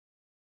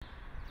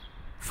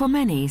For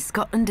many,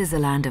 Scotland is a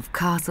land of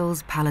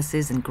castles,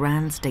 palaces and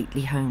grand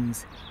stately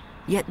homes.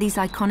 Yet these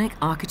iconic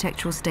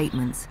architectural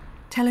statements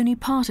tell only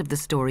part of the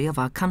story of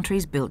our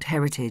country's built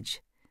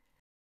heritage.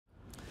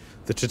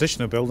 The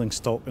traditional building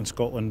stock in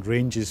Scotland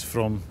ranges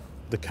from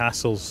the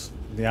castles,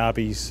 the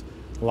abbeys,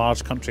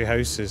 large country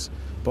houses,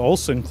 but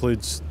also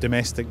includes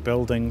domestic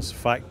buildings,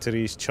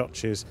 factories,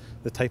 churches,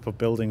 the type of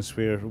buildings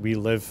where we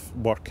live,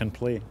 work and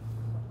play.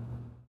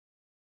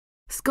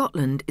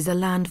 Scotland is a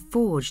land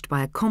forged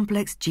by a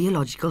complex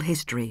geological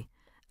history,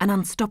 an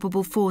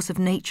unstoppable force of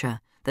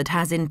nature that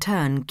has in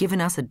turn given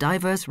us a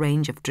diverse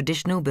range of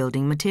traditional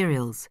building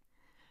materials.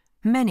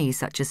 Many,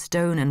 such as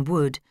stone and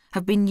wood,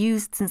 have been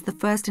used since the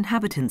first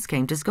inhabitants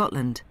came to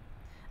Scotland.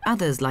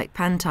 Others, like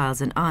pantiles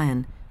and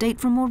iron, date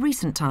from more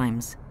recent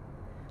times.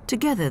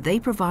 Together they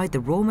provide the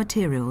raw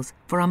materials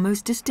for our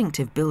most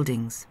distinctive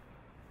buildings.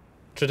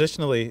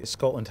 Traditionally,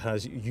 Scotland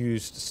has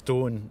used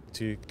stone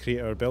to create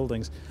our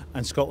buildings,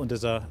 and Scotland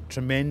is a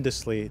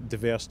tremendously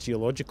diverse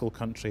geological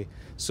country,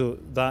 so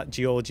that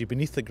geology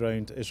beneath the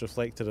ground is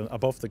reflected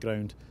above the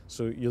ground.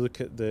 So you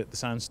look at the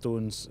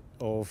sandstones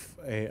of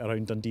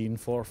around Dundee and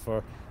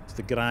Forfar, to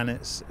the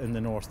granites in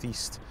the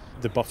northeast,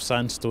 the buff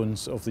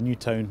sandstones of the new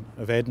town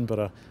of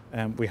Edinburgh.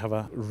 We have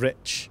a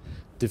rich,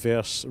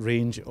 diverse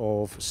range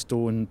of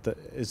stone that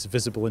is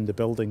visible in the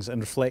buildings and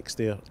reflects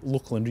their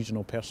local and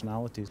regional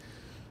personalities.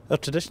 Our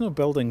traditional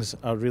buildings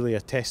are really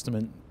a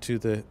testament to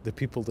the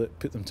people that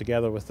put them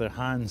together with their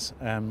hands.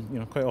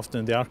 Quite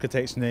often the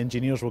architects and the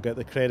engineers will get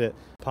the credit.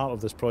 Part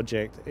of this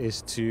project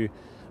is to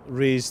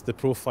raise the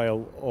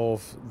profile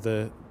of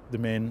the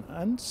men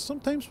and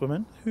sometimes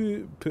women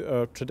who put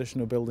our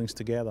traditional buildings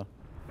together.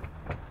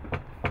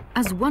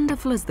 As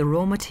wonderful as the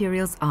raw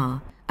materials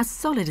are, as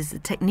solid as the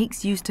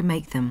techniques used to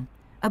make them,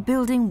 a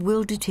building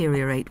will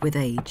deteriorate with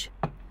age.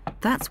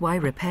 That's why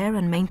repair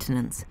and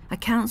maintenance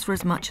accounts for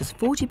as much as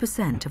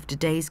 40% of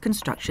today's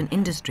construction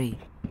industry.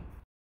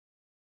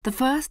 The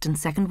First and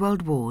Second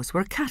World Wars were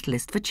a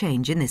catalyst for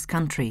change in this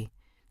country.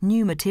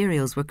 New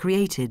materials were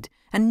created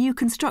and new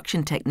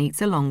construction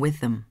techniques along with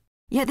them.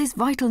 Yet this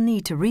vital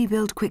need to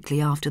rebuild quickly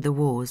after the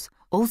wars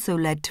also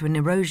led to an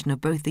erosion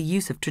of both the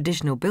use of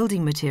traditional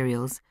building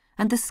materials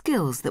and the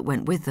skills that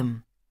went with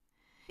them.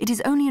 It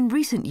is only in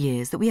recent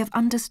years that we have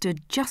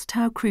understood just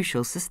how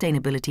crucial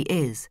sustainability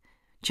is,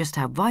 just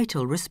how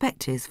vital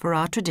respect is for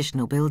our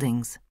traditional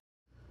buildings.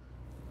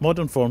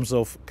 Modern forms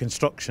of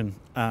construction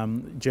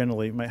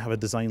generally might have a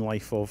design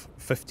life of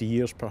 50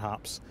 years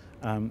perhaps.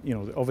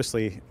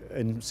 Obviously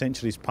in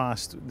centuries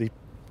past they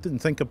didn't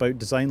think about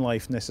design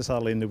life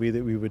necessarily in the way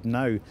that we would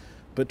now,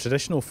 but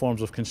traditional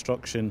forms of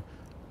construction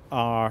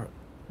are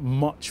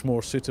much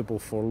more suitable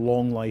for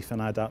long life and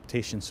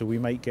adaptation. So we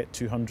might get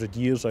 200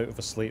 years out of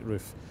a slate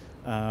roof.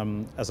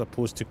 As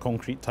opposed to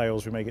concrete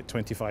tiles, we might get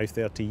 25,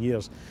 30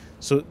 years.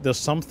 So there's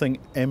something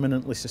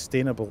eminently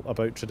sustainable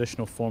about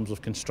traditional forms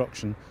of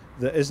construction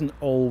that isn't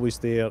always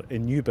there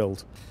in new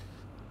build.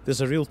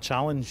 There's a real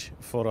challenge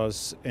for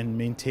us in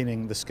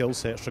maintaining the skill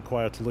sets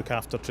required to look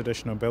after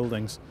traditional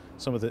buildings.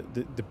 Some of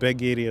the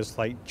big areas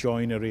like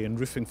joinery and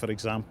roofing, for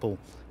example,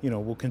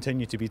 will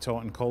continue to be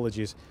taught in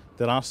colleges.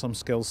 There are some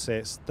skill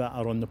sets that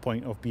are on the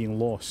point of being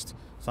lost,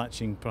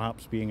 thatching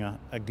perhaps being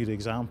a good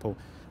example.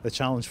 The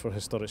challenge for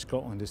Historic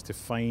Scotland is to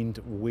find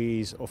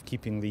ways of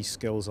keeping these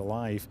skills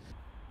alive.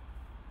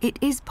 It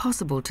is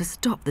possible to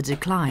stop the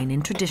decline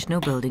in traditional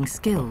building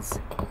skills.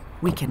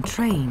 We can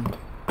train,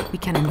 we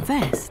can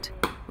invest,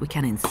 we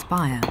can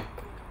inspire.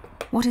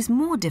 What is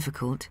more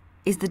difficult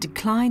is the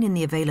decline in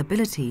the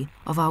availability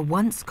of our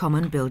once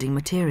common building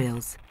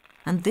materials,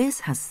 and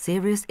this has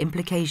serious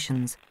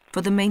implications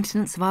for the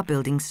maintenance of our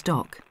building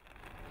stock.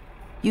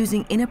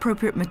 Using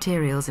inappropriate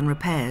materials and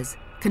repairs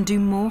can do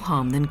more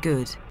harm than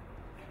good.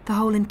 The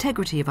whole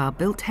integrity of our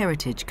built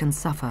heritage can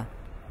suffer.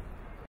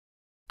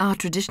 Our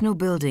traditional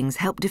buildings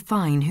help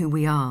define who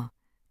we are.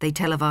 They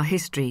tell of our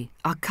history,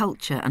 our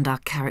culture and our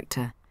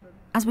character.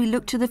 As we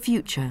look to the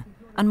future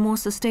and more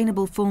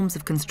sustainable forms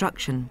of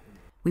construction,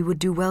 we would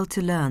do well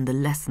to learn the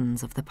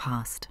lessons of the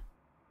past.